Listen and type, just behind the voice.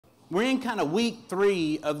We're in kind of week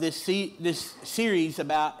 3 of this series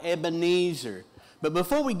about Ebenezer. But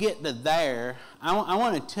before we get to there, I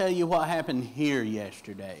want to tell you what happened here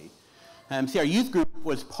yesterday. See, our youth group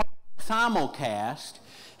was part of simulcast,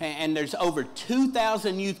 and there's over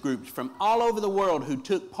 2,000 youth groups from all over the world who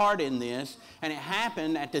took part in this, and it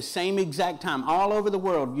happened at the same exact time. All over the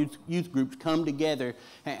world, youth groups come together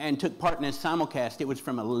and took part in this simulcast. It was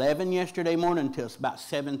from 11 yesterday morning until about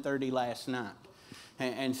 7:30 last night.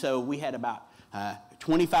 And so we had about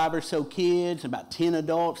 25 or so kids, about 10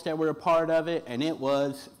 adults that were a part of it, and it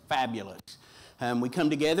was fabulous. We come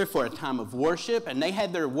together for a time of worship, and they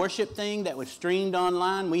had their worship thing that was streamed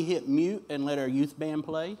online. We hit mute and let our youth band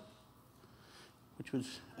play, which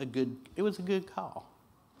was a good call.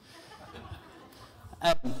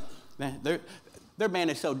 Their band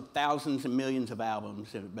has sold thousands and millions of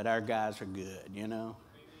albums, but our guys are good, you know.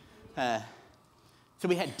 So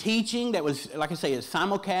we had teaching that was, like I say, a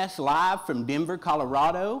simulcast live from Denver,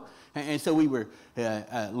 Colorado. And so we were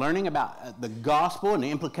learning about the gospel and the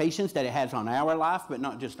implications that it has on our life, but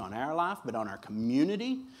not just on our life, but on our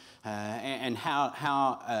community, and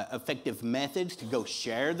how effective methods to go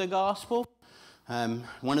share the gospel.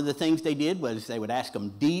 One of the things they did was they would ask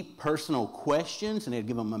them deep personal questions, and they'd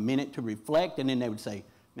give them a minute to reflect, and then they would say,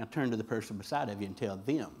 now turn to the person beside of you and tell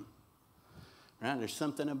them. Right? There's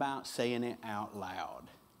something about saying it out loud.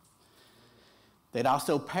 They'd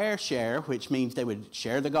also pair share, which means they would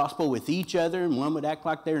share the gospel with each other, and one would act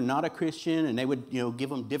like they're not a Christian, and they would, give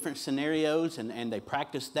them different scenarios, and they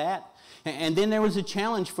practiced that. And then there was a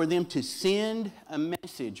challenge for them to send a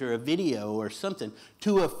message or a video or something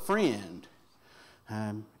to a friend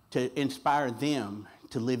to inspire them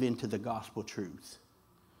to live into the gospel truth.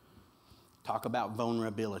 Talk about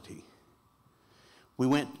vulnerability.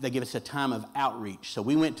 They gave us a time of outreach. So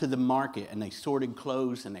we went to the market, and they sorted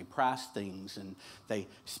clothes, and they priced things, and they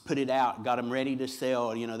put it out, got them ready to sell.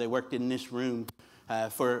 They worked in this room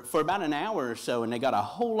for about an hour or so, and they got a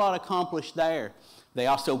whole lot accomplished there. They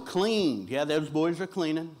also cleaned. Yeah, those boys are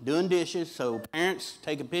cleaning, doing dishes, so parents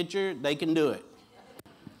take a picture, they can do it.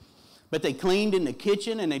 But they cleaned in the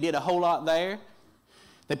kitchen, and they did a whole lot there.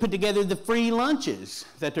 They put together the free lunches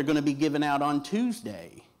that they're going to be giving out on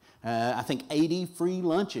Tuesday. I think 80 free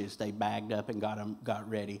lunches they bagged up and got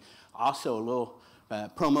ready. Also, a little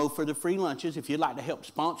promo for the free lunches. If you'd like to help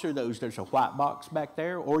sponsor those, there's a white box back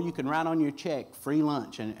there, or you can write on your check free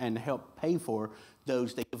lunch and help pay for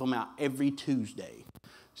those. They give them out every Tuesday.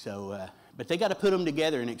 So, but they got to put them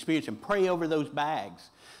together and experience and pray over those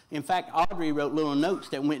bags. In fact, Audrey wrote little notes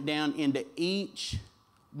that went down into each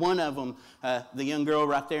one of them. The young girl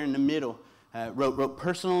right there in the middle wrote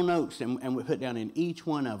personal notes, and we put down in each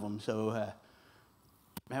one of them. So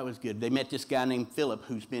that was good. They met this guy named Philip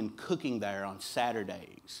who's been cooking there on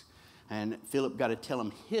Saturdays. And Philip got to tell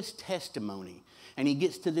him his testimony. And he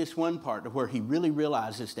gets to this one part where he really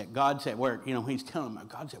realizes that God's at work. He's telling him,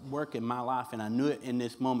 God's at work in my life, and I knew it in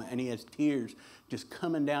this moment. And he has tears just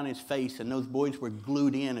coming down his face. And those boys were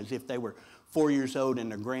glued in as if they were 4 years old,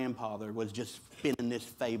 and their grandfather was just spinning this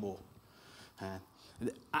fable.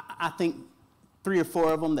 I think 3 or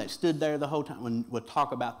 4 of them that stood there the whole time would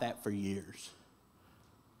talk about that for years.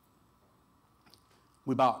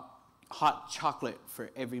 We bought hot chocolate for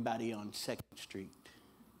everybody on 2nd Street,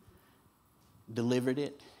 delivered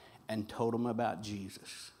it, and told them about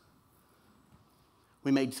Jesus.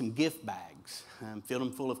 We made some gift bags, filled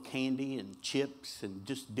them full of candy and chips and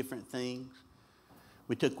just different things.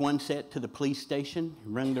 We took one set to the police station,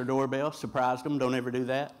 rang their doorbell, surprised them. Don't ever do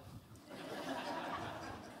that.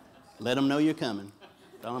 Let them know you're coming.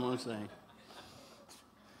 That's all I'm going to say.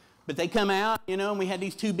 But they come out, and we had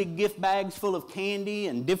these 2 big gift bags full of candy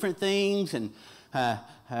and different things. And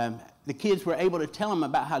the kids were able to tell them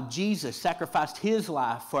about how Jesus sacrificed his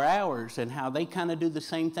life for ours, and how they kind of do the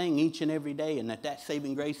same thing each and every day, and that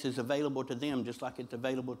saving grace is available to them just like it's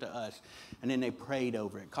available to us. And then they prayed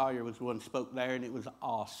over it. Collier was the one who spoke there, and it was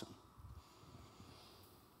awesome.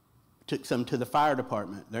 Took some to the fire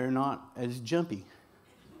department. They're not as jumpy.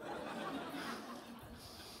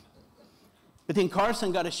 But then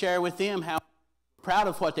Carson got to share with them how proud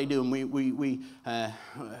of what they do, and we're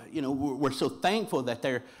so thankful that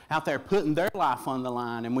they're out there putting their life on the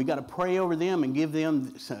line, and we got to pray over them and give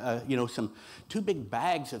them, some 2 big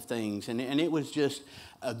bags of things, and it was just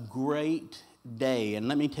a great day. And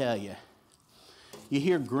let me tell you, you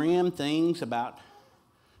hear grim things about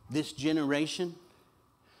this generation.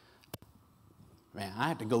 Man, I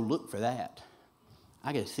have to go look for that.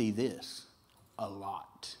 I got to see this a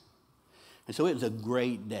lot. And so it was a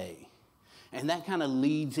great day. And that kind of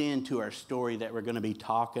leads into our story that we're going to be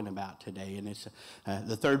talking about today. And it's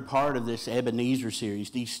the third part of this Ebenezer series,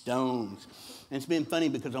 these stones. And it's been funny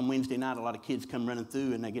because on Wednesday night, a lot of kids come running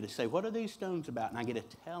through and they get to say, what are these stones about? And I get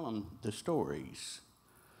to tell them the stories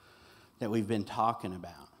that we've been talking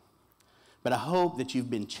about. But I hope that you've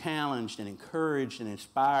been challenged and encouraged and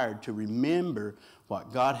inspired to remember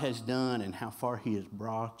what God has done and how far He has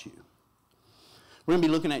brought you. We're going to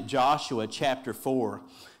be looking at Joshua chapter 4.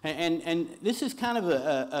 And this is kind of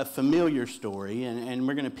a familiar story, and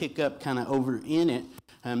we're going to pick up kind of over in it.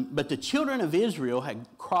 But the children of Israel had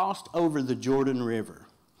crossed over the Jordan River.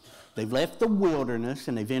 They've left the wilderness,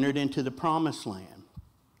 and they've entered into the promised land.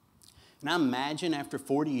 And I imagine after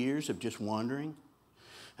 40 years of just wandering,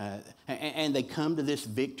 and they come to this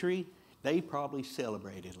victory, they probably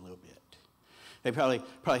celebrated a little bit. They probably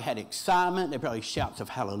had excitement. They probably shouts of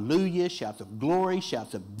hallelujah, shouts of glory,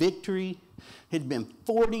 shouts of victory. It had been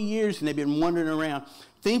 40 years and they've been wandering around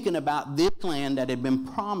thinking about this land that had been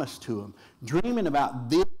promised to them, dreaming about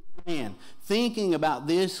this land, thinking about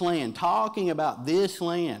this land, talking about this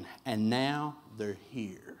land. And now they're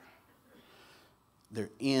here. They're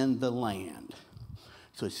in the land.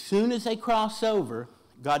 So as soon as they cross over,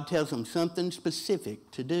 God tells them something specific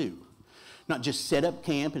to do. Not just set up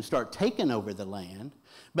camp and start taking over the land,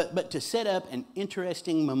 but to set up an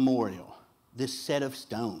interesting memorial, this set of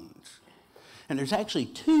stones. And there's actually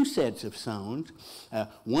two sets of stones.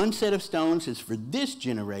 One set of stones is for this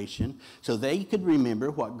generation, so they could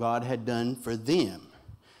remember what God had done for them.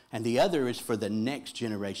 And the other is for the next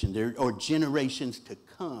generation, or generations to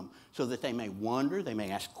come, so that they may wonder, they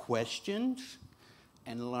may ask questions,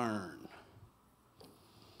 and learn.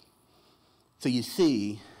 So you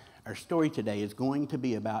see, our story today is going to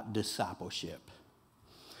be about discipleship.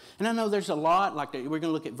 And I know there's a lot, like we're going to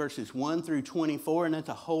look at verses 1 through 24, and that's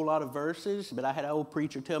a whole lot of verses. But I had an old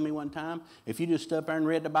preacher tell me one time, if you just stood up there and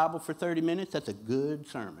read the Bible for 30 minutes, that's a good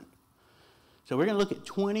sermon. So we're going to look at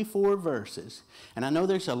 24 verses. And I know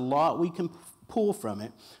there's a lot we can pull from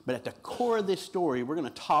it, but at the core of this story, we're going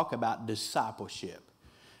to talk about discipleship.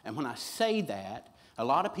 And when I say that, a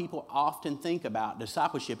lot of people often think about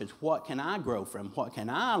discipleship as what can I grow from? What can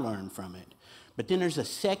I learn from it? But then there's a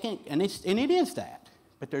second, and it is that.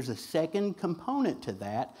 But there's a second component to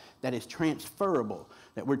that is transferable,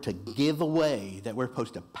 that we're to give away, that we're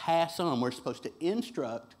supposed to pass on. We're supposed to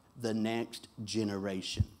instruct the next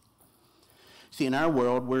generation. See, in our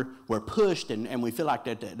world, we're pushed, and we feel like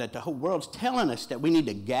that the whole world's telling us that we need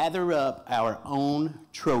to gather up our own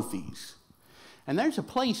trophies. And there's a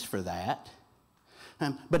place for that.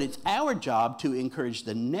 But it's our job to encourage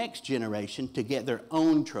the next generation to get their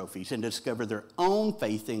own trophies and discover their own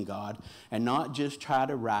faith in God and not just try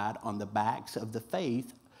to ride on the backs of the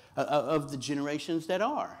faith of the generations that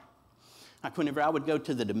are. Like whenever I would go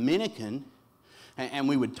to the Dominican and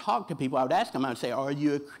we would talk to people, I would ask them, I would say, are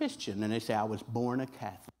you a Christian? And they say, I was born a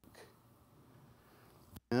Catholic.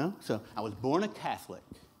 You know? So I was born a Catholic.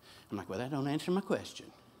 I'm like, well, that don't answer my question.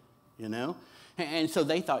 You know? And so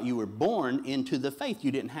they thought you were born into the faith.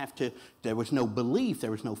 You didn't have to, there was no belief, there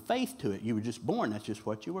was no faith to it. You were just born, that's just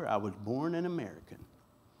what you were. I was born an American.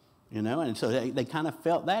 You know, and so they kind of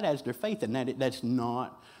felt that as their faith, and that's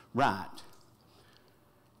not right.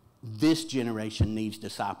 This generation needs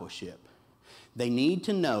discipleship. They need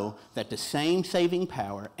to know that the same saving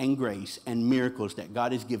power and grace and miracles that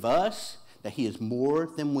God has given us, that He is more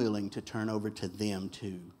than willing to turn over to them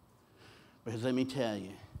too. Because let me tell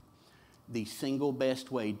you, the single best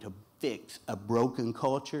way to fix a broken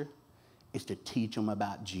culture is to teach them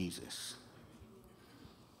about Jesus.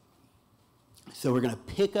 So we're going to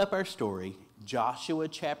pick up our story, Joshua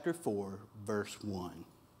chapter 4, verse 1.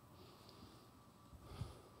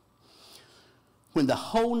 When the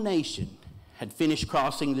whole nation had finished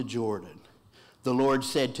crossing the Jordan, the Lord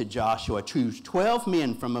said to Joshua, choose 12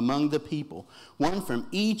 men from among the people, one from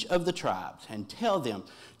each of the tribes, and tell them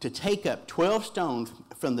to take up 12 stones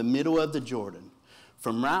from the middle of the Jordan,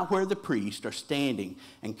 from right where the priests are standing,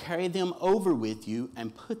 and carry them over with you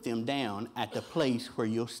and put them down at the place where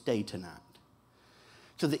you'll stay tonight.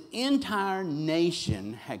 So the entire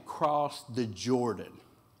nation had crossed the Jordan.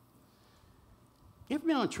 You ever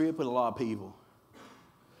been on a trip with a lot of people?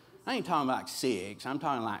 I ain't talking like 6, I'm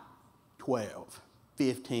talking like 12,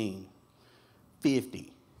 15,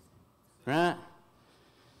 50, right?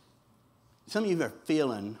 Some of you are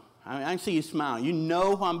feeling, I can see you smiling. You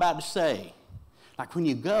know what I'm about to say. Like when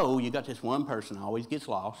you go, you got this one person always gets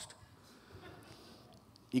lost.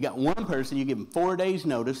 You got one person, you give them 4 days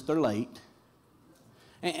notice, they're late.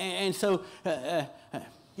 And so, you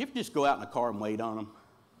ever just go out in the car and wait on them?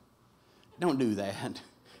 Don't do that.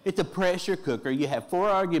 It's a pressure cooker. You have 4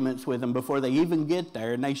 arguments with them before they even get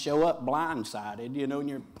there, and they show up blindsided, you know, and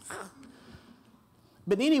you're...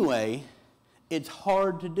 But anyway, it's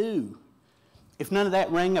hard to do. If none of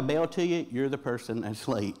that rang a bell to you, you're the person that's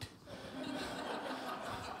late.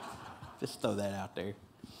 Just throw that out there.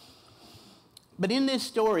 But in this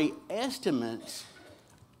story, estimates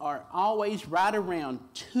are always right around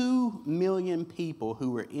 2 million people who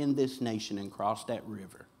were in this nation and crossed that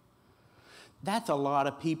river. That's a lot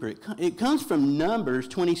of people. It comes from Numbers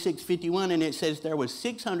 26:51, and it says there was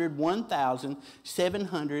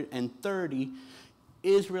 601,730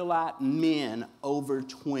 Israelite men over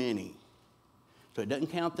 20. So it doesn't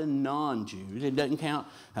count the non-Jews. It doesn't count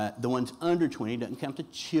the ones under 20. It doesn't count the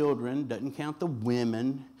children. It doesn't count the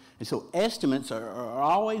women. And so estimates are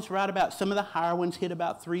always right about, some of the higher ones hit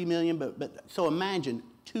about 3 million, but so imagine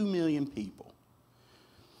 2 million people.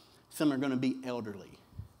 Some are going to be elderly.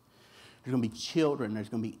 There's going to be children. There's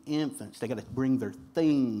going to be infants. They got to bring their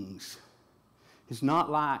things. It's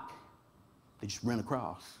not like they just run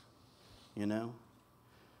across, you know.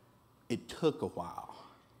 It took a while.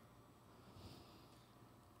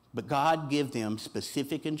 But God gave them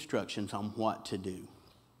specific instructions on what to do.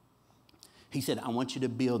 He said, I want you to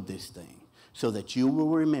build this thing so that you will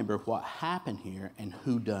remember what happened here and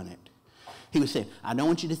who done it. He was saying, I don't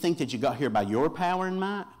want you to think that you got here by your power and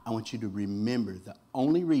might. I want you to remember the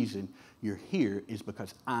only reason you're here is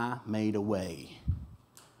because I made a way.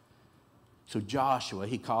 So Joshua,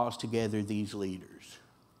 he calls together these leaders.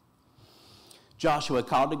 Joshua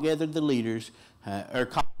called together the leaders,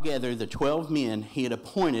 called together the 12 men he had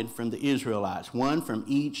appointed from the Israelites, one from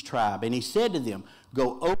each tribe. And he said to them,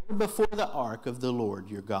 go over before the ark of the Lord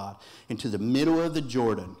your God into the middle of the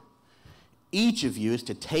Jordan. Each of you is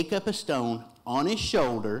to take up a stone on his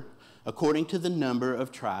shoulder according to the number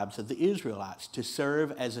of tribes of the Israelites to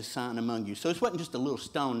serve as a sign among you. So it wasn't just a little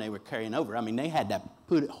stone they were carrying over. I mean, they had to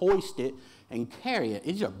hoist it and carry it.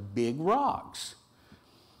 These are big rocks.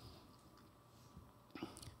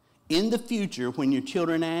 In the future, when your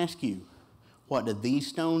children ask you, what do these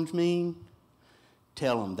stones mean?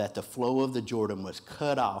 Tell them that the flow of the Jordan was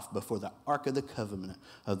cut off before the Ark of the Covenant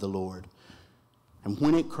of the Lord. And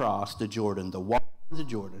when it crossed the Jordan, the waters of the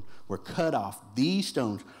Jordan were cut off. These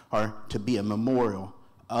stones are to be a memorial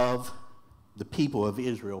of the people of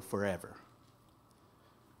Israel forever.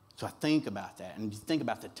 So I think about that, and you think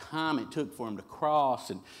about the time it took for them to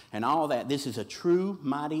cross and all that. This is a true,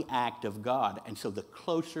 mighty act of God. And so the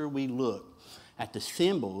closer we look at the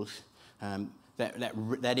symbols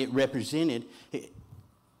that it represented,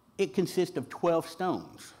 it consists of 12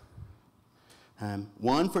 stones,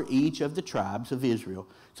 one for each of the tribes of Israel.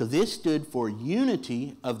 So this stood for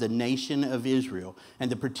unity of the nation of Israel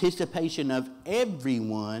and the participation of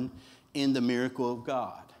everyone in the miracle of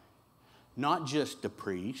God. Not just the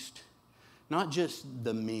priest, not just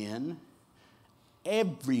the men,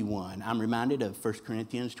 everyone. I'm reminded of 1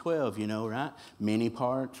 Corinthians 12, you know, right? Many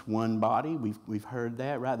parts, one body. We've heard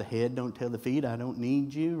that, right? The head don't tell the feet, I don't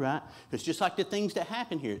need you, right? It's just like the things that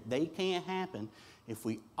happen here. They can't happen if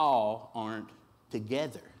we all aren't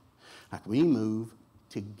together. Like we move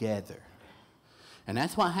together. And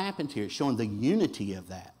that's what happens here. It's showing the unity of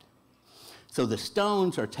that. So the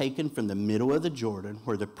stones are taken from the middle of the Jordan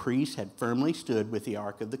where the priests had firmly stood with the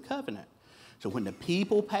Ark of the Covenant. So when the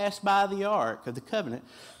people passed by the Ark of the Covenant,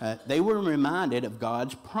 they were reminded of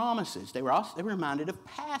God's promises. They were reminded of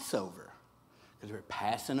Passover because they were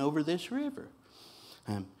passing over this river.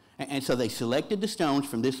 And so they selected the stones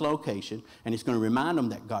from this location, and it's going to remind them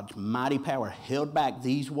that God's mighty power held back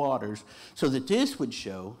these waters so that this would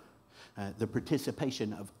show the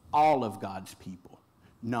participation of all of God's people.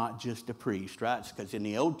 Not just a priest, right? Because in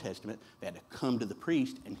the Old Testament, they had to come to the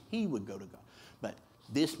priest and he would go to God. But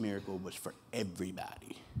this miracle was for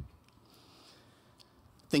everybody.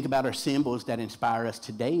 Think about our symbols that inspire us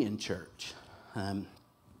today in church.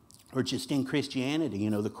 Or just in Christianity,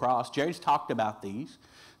 you know, the cross. Jerry's talked about these.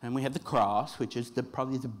 And we have the cross, which is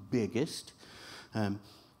probably the biggest.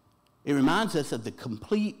 It reminds us of the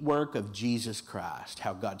complete work of Jesus Christ,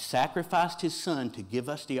 how God sacrificed his son to give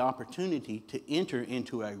us the opportunity to enter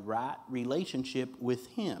into a right relationship with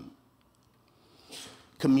him.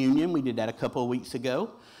 Communion, we did that a couple of weeks ago.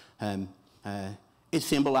 It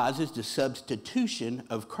symbolizes the substitution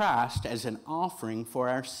of Christ as an offering for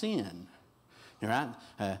our sin. Right?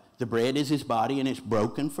 The bread is his body and it's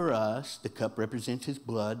broken for us. The cup represents his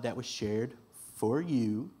blood that was shared for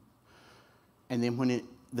you. And then when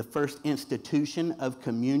the first institution of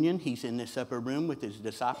communion, he's in this upper room with his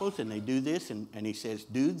disciples and they do this and he says,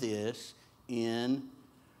 do this in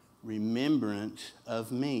remembrance of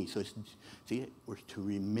me. So we're to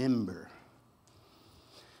remember.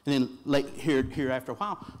 And then here after a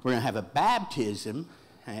while, we're going to have a baptism,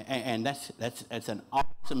 and that's an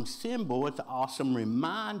awesome symbol. It's an awesome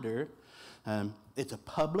reminder. It's a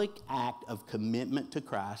public act of commitment to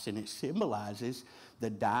Christ, and it symbolizes the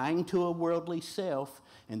dying to a worldly self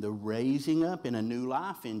and the raising up in a new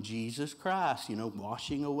life in Jesus Christ,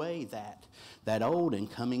 washing away that old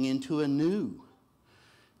and coming into a new.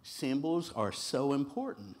 Symbols are so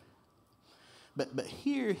important. But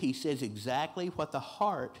here he says exactly what the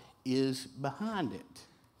heart is behind it.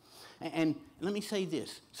 And let me say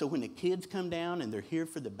this. So when the kids come down and they're here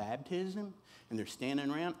for the baptism and they're standing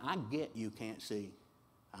around, I get you can't see.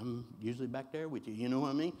 I'm usually back there with you, you know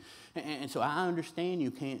what I mean? And so I understand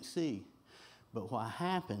you can't see. But what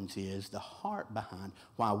happens is the heart behind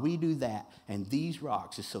why we do that and these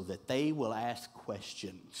rocks is so that they will ask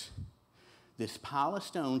questions. This pile of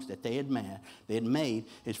stones that they had made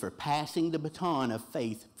is for passing the baton of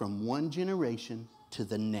faith from one generation to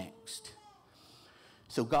the next.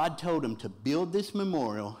 So God told them to build this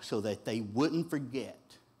memorial so that they wouldn't forget.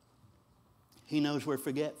 He knows we're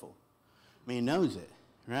forgetful. He knows it,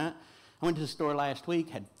 right? I went to the store last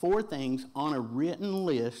week, had 4 things on a written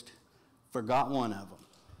list, forgot one of them.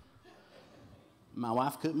 My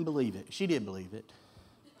wife couldn't believe it. She did believe it.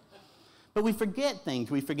 But we forget things.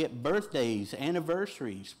 We forget birthdays,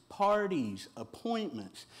 anniversaries, parties,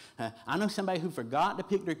 appointments. I know somebody who forgot to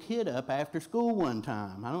pick their kid up after school one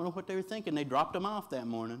time. I don't know what they were thinking. They dropped them off that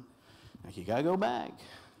morning. Like, you got to go back.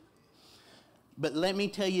 But let me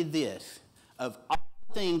tell you this. Of all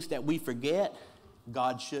the things that we forget,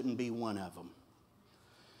 God shouldn't be one of them.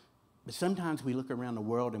 But sometimes we look around the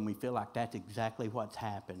world and we feel like that's exactly what's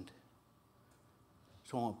happened.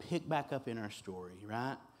 So I want to pick back up in our story,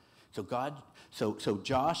 right? So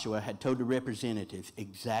Joshua had told the representatives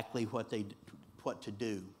exactly what to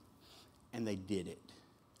do, and they did it.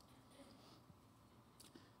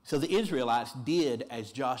 So the Israelites did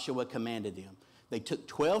as Joshua commanded them. They took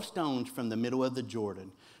 12 stones from the middle of the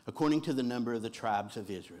Jordan, according to the number of the tribes of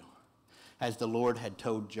Israel, as the Lord had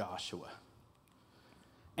told Joshua.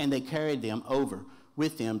 And they carried them over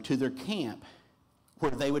with them to their camp,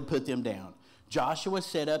 where they would put them down. Joshua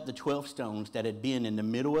set up the 12 stones that had been in the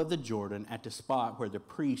middle of the Jordan at the spot where the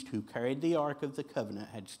priest who carried the Ark of the Covenant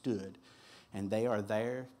had stood, and they are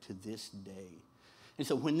there to this day. And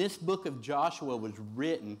so when this book of Joshua was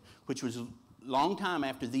written, which was a long time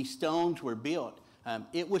after these stones were built,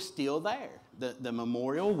 it was still there. The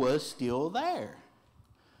memorial was still there.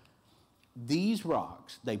 These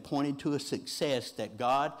rocks, they pointed to a success that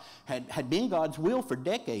God had been God's will for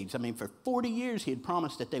decades. For 40 years he had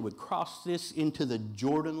promised that they would cross this into the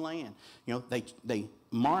Jordan land. They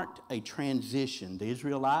marked a transition. The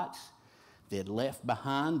Israelites, they had left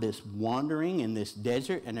behind this wandering in this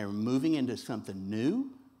desert, and they were moving into something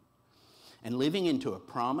new and living into a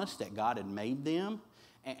promise that God had made them,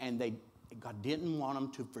 and God didn't want them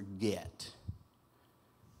to forget.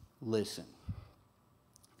 Listen.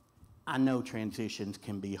 I know transitions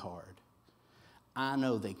can be hard. I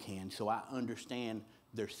know they can, so I understand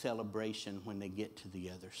their celebration when they get to the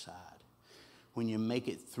other side. When you make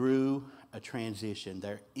it through a transition,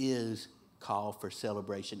 there is call for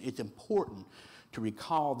celebration. It's important to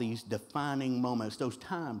recall these defining moments, those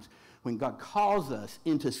times when God calls us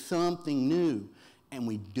into something new, and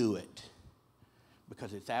we do it.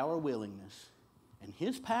 Because it's our willingness and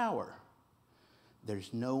His power.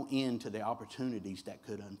 There's no end to the opportunities that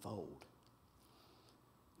could unfold.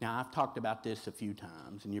 Now, I've talked about this a few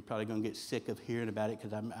times, and you're probably going to get sick of hearing about it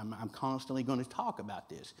because I'm constantly going to talk about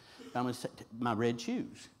this. I'm going to say my red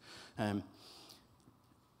shoes. I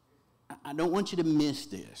don't want you to miss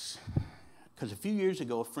this, because a few years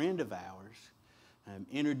ago, a friend of ours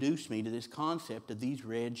introduced me to this concept of these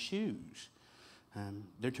red shoes.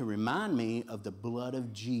 They're to remind me of the blood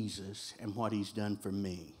of Jesus and what He's done for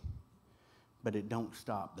me. But it don't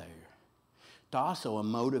stop there. It's also a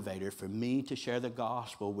motivator for me to share the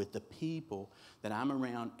gospel with the people that I'm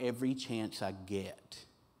around every chance I get.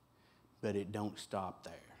 But it don't stop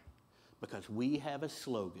there. Because we have a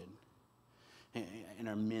slogan in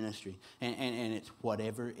our ministry, and it's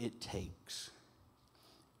whatever it takes.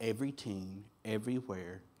 Every teen,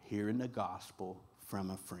 everywhere, hearing the gospel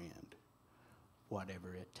from a friend.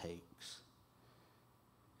 Whatever it takes.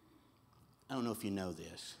 I don't know if you know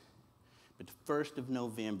this. But the 1st of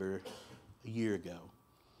November, a year ago,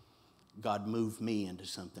 God moved me into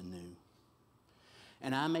something new.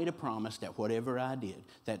 And I made a promise that whatever I did,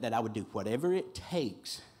 that I would do whatever it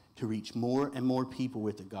takes to reach more and more people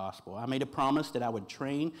with the gospel. I made a promise that I would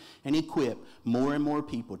train and equip more and more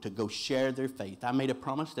people to go share their faith. I made a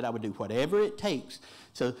promise that I would do whatever it takes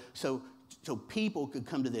so people could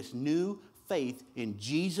come to this new faith in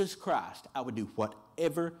Jesus Christ, I would do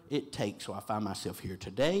whatever it takes. So I find myself here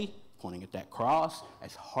today, pointing at that cross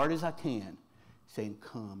as hard as I can, saying,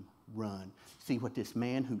 come, run. See what this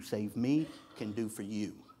man who saved me can do for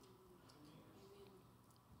you.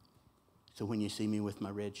 So when you see me with my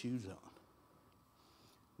red shoes on,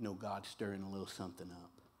 know God's stirring a little something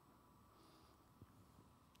up.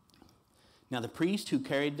 Now the priest who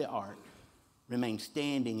carried the ark remained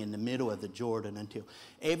standing in the middle of the Jordan until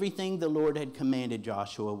everything the Lord had commanded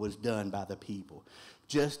Joshua was done by the people,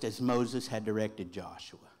 just as Moses had directed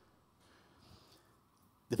Joshua.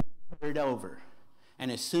 The people hurried over, and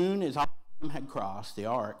as soon as all of them had crossed the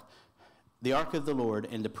ark of the Lord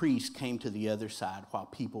and the priest came to the other side while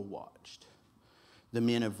people watched. The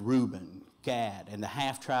men of Reuben, Gad, and the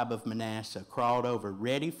half-tribe of Manasseh crawled over,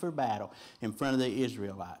 ready for battle in front of the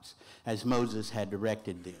Israelites, as Moses had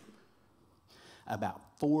directed them. About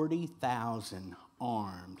 40,000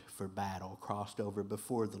 armed for battle crossed over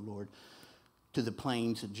before the Lord to the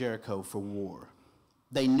plains of Jericho for war.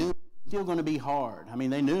 They knew it was still going to be hard. I mean,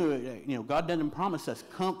 they knew, God doesn't promise us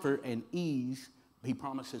comfort and ease. He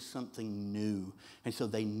promises something new. And so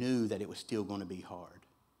they knew that it was still going to be hard.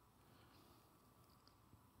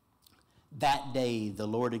 That day, the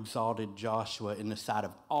Lord exalted Joshua in the sight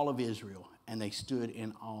of all of Israel, and they stood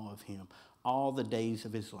in awe of him all the days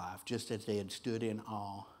of his life, just as they had stood in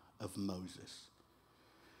awe of Moses.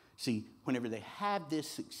 See, whenever they had this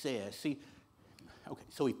success,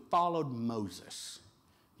 so he followed Moses.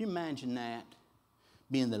 Can you imagine that?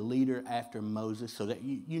 Being the leader after Moses, so that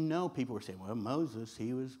people were saying, well, Moses,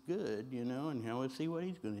 he was good, and let's see what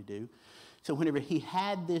he's going to do. So whenever he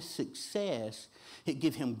had this success, it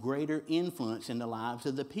gave him greater influence in the lives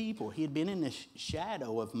of the people. He had been in the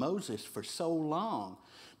shadow of Moses for so long,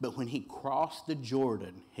 but when he crossed the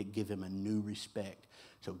Jordan, it gave him a new respect.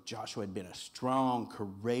 So Joshua had been a strong,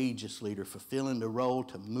 courageous leader, fulfilling the role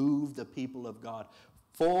to move the people of God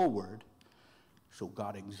forward, so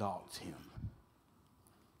God exalts him.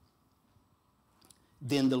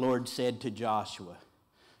 Then the Lord said to Joshua,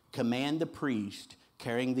 command the priest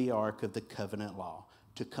carrying the ark of the covenant law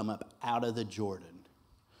to come up out of the Jordan.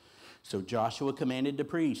 So Joshua commanded the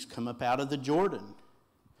priest, come up out of the Jordan.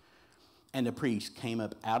 And the priest came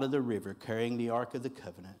up out of the river carrying the ark of the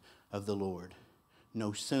covenant of the Lord.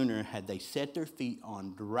 No sooner had they set their feet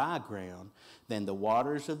on dry ground than the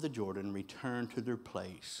waters of the Jordan returned to their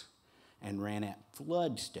place and ran at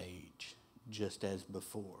flood stage, just as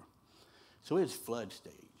before. So it's flood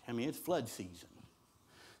stage. It's flood season.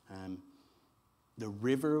 The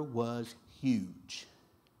river was huge.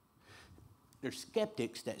 There's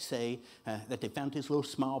skeptics that say that they found this little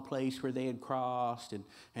small place where they had crossed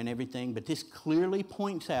and everything, but this clearly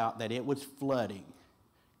points out that it was flooding.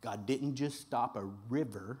 God didn't just stop a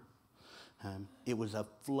river. It was a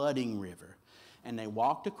flooding river. And they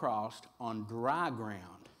walked across on dry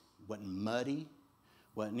ground. It wasn't muddy,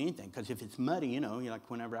 wasn't anything. Because if it's muddy,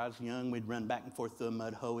 like whenever I was young, we'd run back and forth through a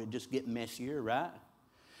mud hole. It'd just get messier, right?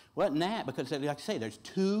 Wasn't that? Because like I say, there's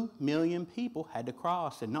 2 million people had to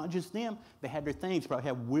cross. And not just them, they had their things. Probably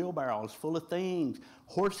had wheelbarrows full of things,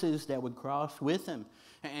 horses that would cross with them.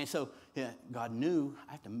 And so God knew,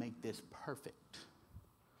 I have to make this perfect.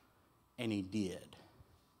 And he did.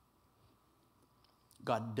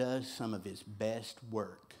 God does some of his best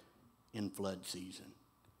work in flood season.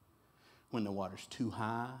 When the water's too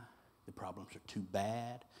high, the problems are too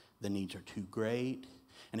bad, the needs are too great,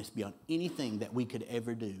 and it's beyond anything that we could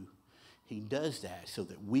ever do. He does that so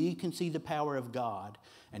that we can see the power of God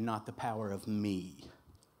and not the power of me.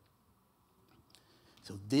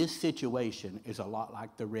 So this situation is a lot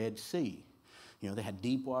like the Red Sea. They had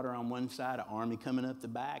deep water on one side, an army coming up the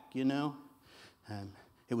back,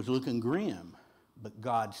 It was looking grim, but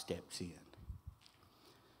God steps in.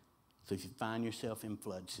 So if you find yourself in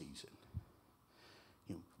flood season,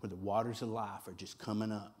 where the waters of life are just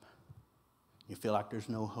coming up, you feel like there's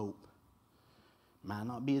no hope. Might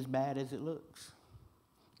not be as bad as it looks.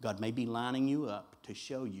 God may be lining you up to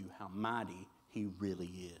show you how mighty he really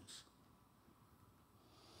is.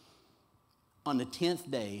 On the 10th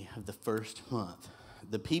day of the first month,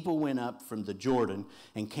 the people went up from the Jordan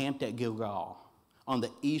and camped at Gilgal on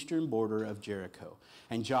the eastern border of Jericho.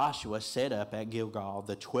 And Joshua set up at Gilgal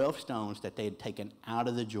the 12 stones that they had taken out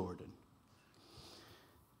of the Jordan.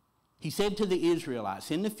 He said to the Israelites,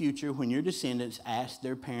 in the future, when your descendants ask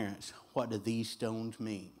their parents, what do these stones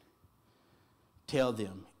mean? Tell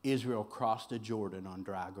them, Israel crossed the Jordan on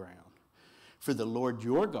dry ground. For the Lord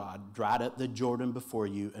your God dried up the Jordan before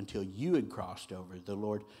you until you had crossed over. The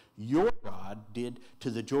Lord your God did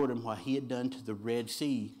to the Jordan what he had done to the Red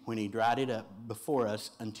Sea when he dried it up before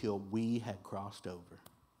us until we had crossed over.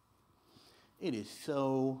 It is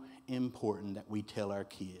so important that we tell our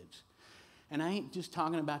kids. And I ain't just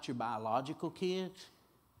talking about your biological kids.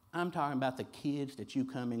 I'm talking about the kids that you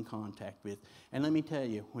come in contact with. And let me tell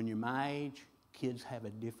you, when you're my age, kids have a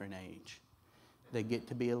different age. They get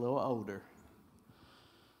to be a little older.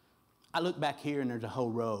 I look back here and there's a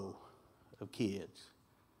whole row of kids,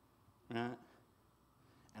 right?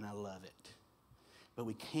 And I love it. But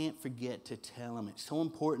we can't forget to tell them. It's so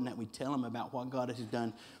important that we tell them about what God has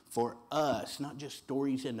done for us, not just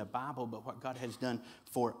stories in the Bible, but what God has done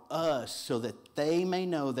for us, so that they may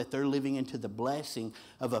know that they're living into the blessing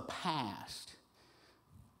of a past,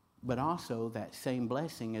 but also that same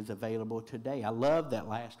blessing is available today. I love that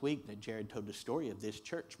last week that Jared told the story of this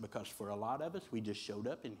church, because for a lot of us, we just showed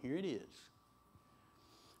up and here it is.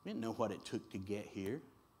 We didn't know what it took to get here.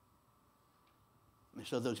 And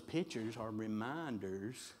so those pictures are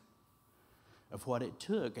reminders of what it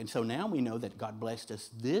took. And so now we know that God blessed us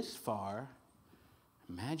this far.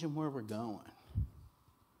 Imagine where we're going.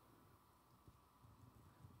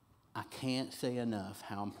 I can't say enough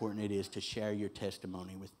how important it is to share your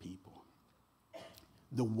testimony with people.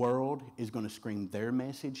 The world is going to scream their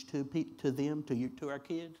message to them, to our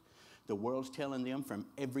kids. The world's telling them from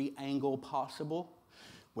every angle possible,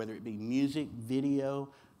 whether it be music, video,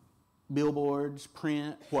 billboards,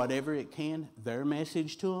 print, whatever it can, their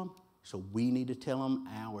message to them. So we need to tell them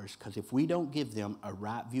ours, because if we don't give them a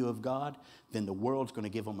right view of God, then the world's going to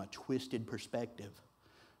give them a twisted perspective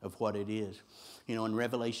of what it is. You know, in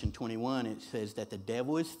Revelation 21, it says that the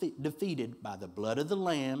devil is defeated by the blood of the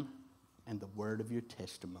Lamb and the word of your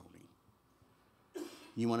testimony.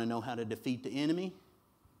 You want to know how to defeat the enemy?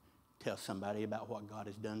 Tell somebody about what God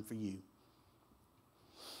has done for you.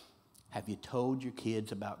 Have you told your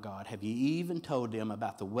kids about God? Have you even told them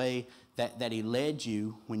about the way that He led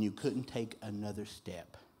you when you couldn't take another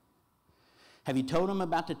step? Have you told them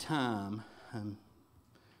about the time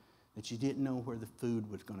that you didn't know where the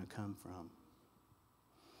food was going to come from?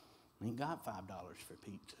 You ain't got $5 for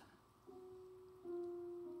pizza.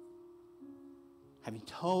 Have you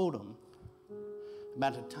told them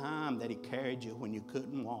about the time that He carried you when you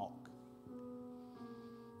couldn't walk?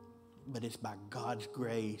 But it's by God's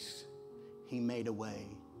grace He made a way.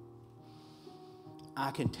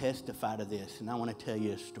 I can testify to this, and I want to tell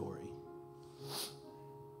you a story.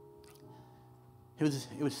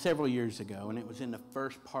 It was several years ago, and it was in the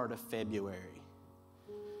first part of February.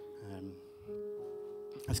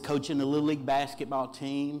 I was coaching a Little League basketball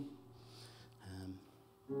team,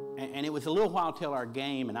 and it was a little while till our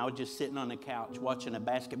game, and I was just sitting on the couch watching a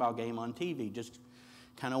basketball game on TV, just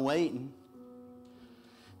kind of waiting.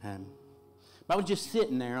 I was just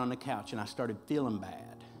sitting there on the couch, and I started feeling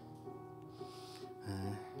bad.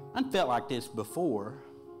 I'd felt like this before,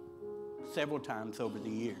 several times over the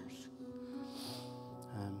years.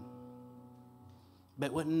 But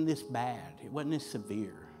it wasn't this bad. It wasn't this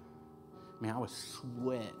severe. I mean, I was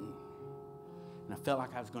sweating, and I felt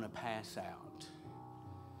like I was going to pass out.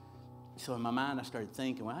 So in my mind, I started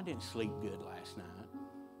thinking, well, I didn't sleep good last night.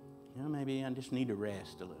 You know, maybe I just need to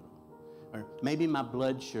rest a little. Or maybe my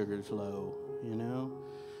blood sugar's low, you know.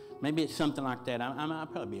 Maybe it's something like that. I'll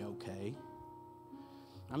probably be okay.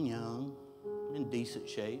 I'm young. I'm in decent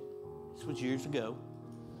shape. This was years ago.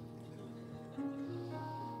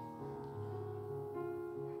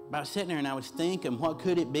 But I was sitting there and I was thinking, what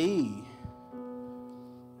could it be?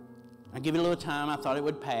 I give it a little time. I thought it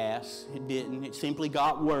would pass. It didn't. It simply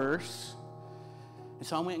got worse. And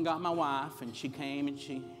so I went and got my wife, and she came and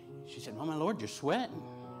she said, "Oh, my Lord, you're sweating."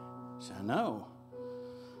 I said, "I know."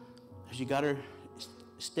 She got her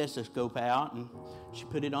stethoscope out, and she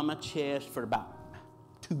put it on my chest for about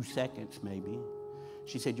 2 seconds, maybe.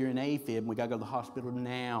 She said, "You're an AFib. We got to go to the hospital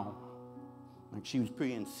now." Like, she was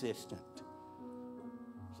pretty insistent.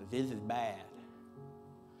 So this is bad.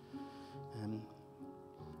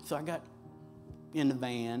 So I got in the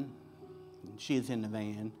van, and she is in the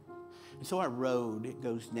van. And so our road, it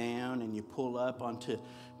goes down, and you pull up onto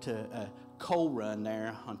a coal run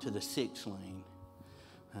there onto the 6 lane.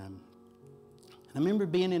 And I remember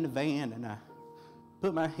being in the van, and I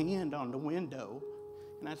put my hand on the window,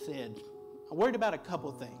 and I said, I worried about a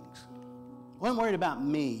couple things. I wasn't worried about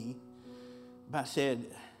me, but I said,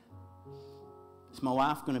 is my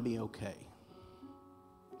wife going to be okay?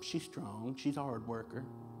 She's strong. She's a hard worker.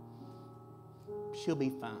 She'll be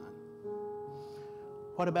fine.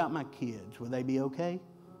 What about my kids? Will they be okay?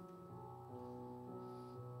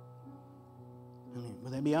 I mean,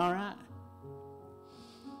 will they be all right?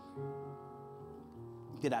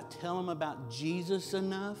 Did I tell them about Jesus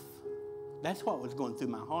enough? That's what was going through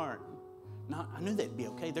my heart. I knew they'd be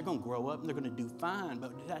okay. They're going to grow up and they're going to do fine.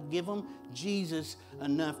 But did I give them Jesus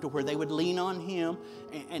enough to where they would lean on him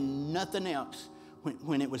and nothing else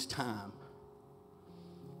when it was time?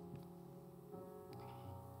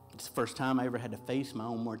 It's the first time I ever had to face my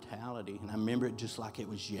own mortality, and I remember it just like it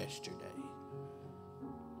was yesterday.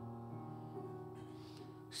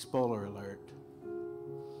 Spoiler alert,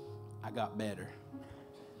 I got better.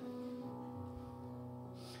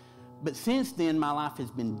 But since then, my life has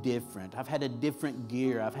been different. I've had a different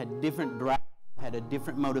gear. I've had different drive. I've had a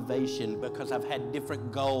different motivation because I've had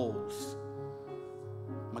different goals.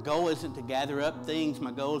 My goal isn't to gather up things. My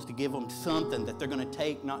goal is to give them something that they're going to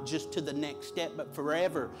take, not just to the next step, but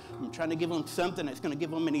forever. I'm trying to give them something that's going to give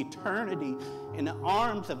them an eternity in the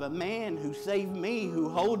arms of a man who saved me, who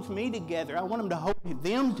holds me together. I want them to hold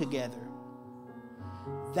them together.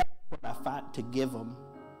 That's what I fight to give them.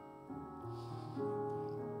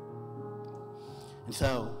 And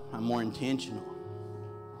so I'm more intentional.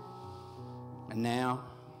 And now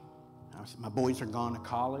my boys are gone to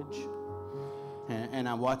college, and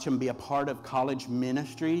I watch them be a part of college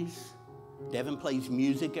ministries. Devin plays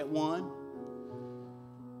music at one.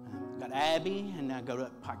 I've got Abby, and I go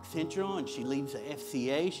to Pike Central, and she leads the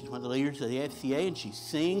FCA. She's one of the leaders of the FCA, and she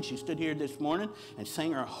sings. She stood here this morning and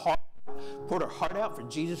sang her heart, poured her heart out for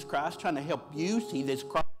Jesus Christ, trying to help you see this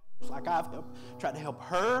Christ like I've tried to help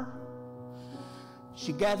her.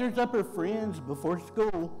 She gathers up her friends before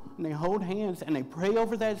school, and they hold hands, and they pray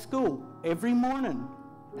over that school every morning.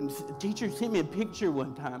 And the teacher sent me a picture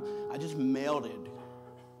one time. I just melted.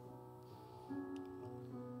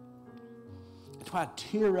 That's why I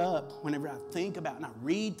tear up whenever I think about and I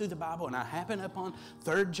read through the Bible, and I happen upon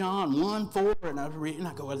 3 John 1:4, and I read and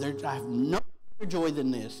I go, I have no joy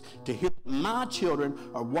than this, to hear my children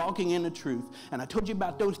are walking in the truth. And I told you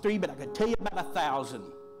about those 3, but I could tell you about 1,000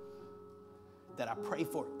 that I pray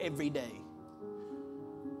for every day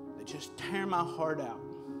that just tear my heart out.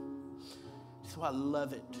 So I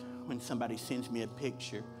love it when somebody sends me a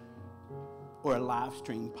picture or a live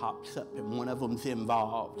stream pops up and one of them's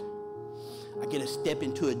involved. I get to step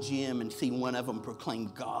into a gym and see one of them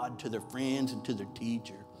proclaim God to their friends and to their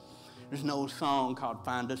teacher. There's an old song called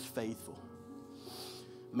Find Us Faithful.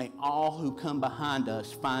 May all who come behind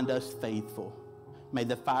us find us faithful. May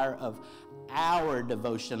the fire of our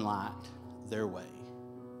devotion light their way.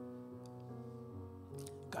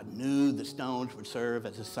 God knew the stones would serve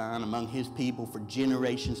as a sign among his people for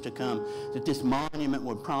generations to come, that this monument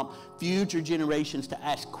would prompt future generations to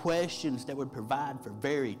ask questions that would provide for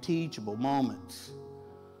very teachable moments.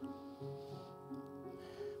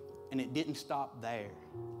 And it didn't stop there.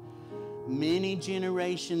 Many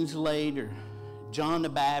generations later, John the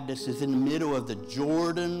Baptist is in the middle of the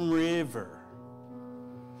Jordan River,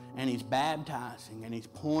 and he's baptizing, and he's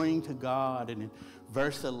pointing to God. And in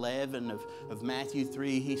verse 11 of Matthew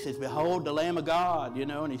 3, he says, behold, the Lamb of God,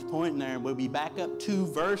 and he's pointing there. And we'll be back up 2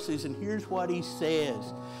 verses, and here's what he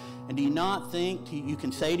says. And do you not think you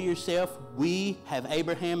can say to yourself, we have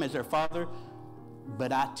Abraham as our father?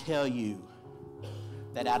 But I tell you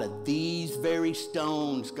that out of these very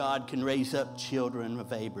stones, God can raise up children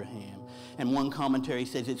of Abraham. And one commentary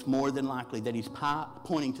says it's more than likely that he's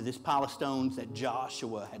pointing to this pile of stones that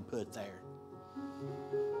Joshua had put there.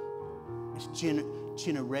 It's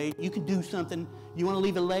generate. You can do something. You want to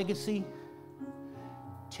leave a legacy?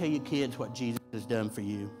 Tell your kids what Jesus has done for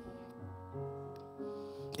you.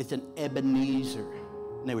 It's an Ebenezer.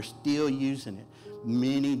 And they were still using it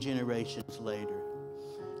many generations later.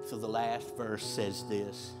 So the last verse says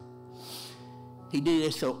this. He did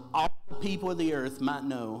this so all the people of the earth might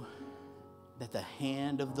know that the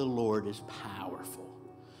hand of the Lord is powerful,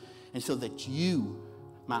 and so that you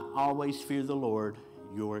might always fear the Lord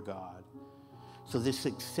your God. So this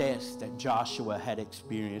success that Joshua had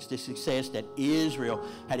experienced, this success that Israel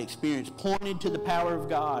had experienced, pointed to the power of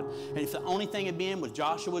God. And if the only thing had been was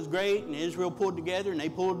Joshua was great and Israel pulled together and they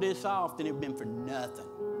pulled this off, then it would have been for nothing.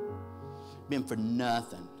 Been for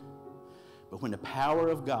nothing. But when the power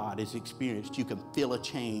of God is experienced, you can feel a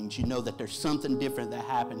change. You know that there's something different that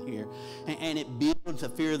happened here. And it builds a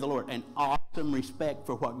fear of the Lord, an awesome respect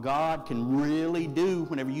for what God can really do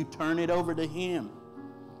whenever you turn it over to him.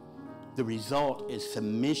 The result is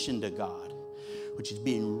submission to God, which is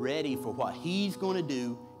being ready for what he's going to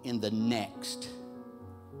do in the next.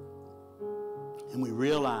 And we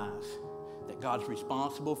realize that God's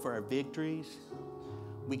responsible for our victories.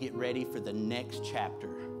 We get ready for the next chapter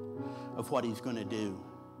of what he's going to do.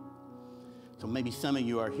 So maybe some of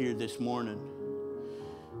you are here this morning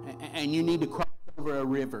and you need to cross over a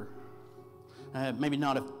river. Maybe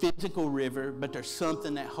not a physical river, but there's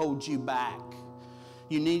something that holds you back.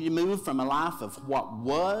 You need to move from a life of what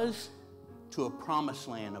was to a promised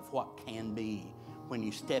land of what can be when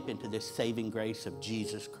you step into this saving grace of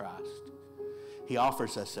Jesus Christ. He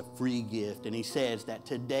offers us a free gift, and he says that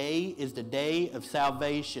today is the day of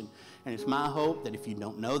salvation. And it's my hope that if you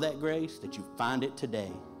don't know that grace, that you find it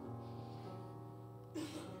today.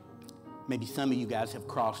 Maybe some of you guys have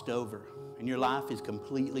crossed over, and your life is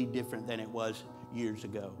completely different than it was years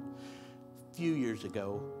ago, a few years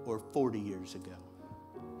ago, or 40 years ago.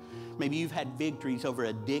 Maybe you've had victories over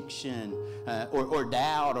addiction or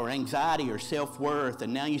doubt or anxiety or self-worth,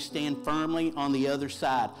 and now you stand firmly on the other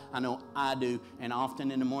side. I know I do, and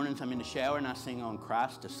often in the mornings I'm in the shower and I sing, "On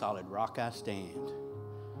Christ, a solid rock I stand."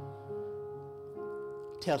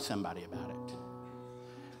 Tell somebody about it.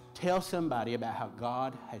 Tell somebody about how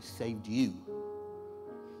God has saved you.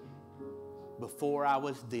 Before I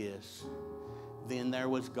was this, then there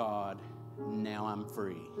was God, now I'm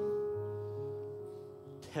free.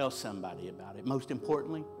 Tell somebody about it. Most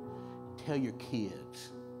importantly, tell your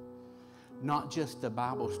kids. Not just the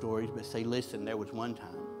Bible stories, but say, "Listen, there was one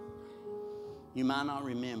time." You might not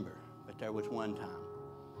remember, but there was one time.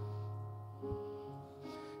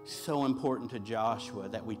 So important to Joshua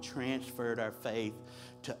that we transferred our faith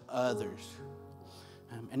to others.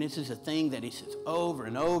 And this is a thing that he says over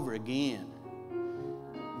and over again.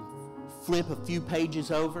 Flip a few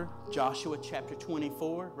pages over, Joshua chapter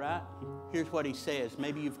 24, right? Here's what he says.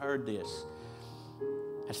 Maybe you've heard this.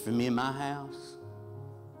 "As for me and my house,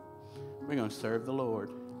 we're going to serve the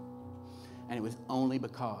Lord." And it was only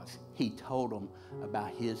because he told them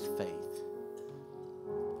about his faith.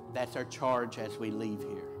 That's our charge as we leave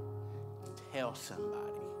here. Tell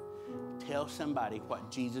somebody. Tell somebody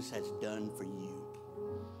what Jesus has done for you.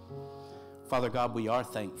 Father God, we are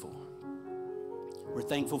thankful. We're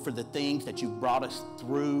thankful for the things that you've brought us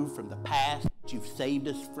through from the past, that you've saved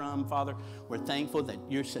us from, Father. We're thankful that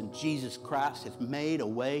your Son, Jesus Christ, has made a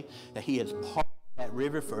way, that he has parted that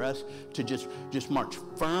river for us to just march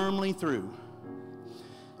firmly through.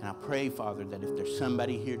 And I pray, Father, that if there's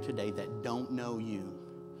somebody here today that don't know you,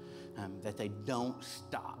 that they don't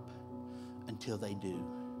stop until they do.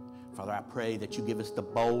 Father, I pray that you give us the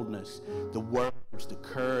boldness, the words, the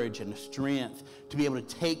courage, and the strength to be able to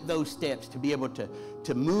take those steps, to be able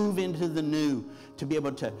to move into the new, to be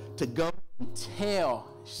able to go and tell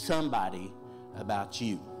somebody about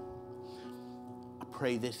you. I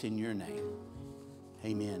pray this in your name.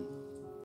 Amen.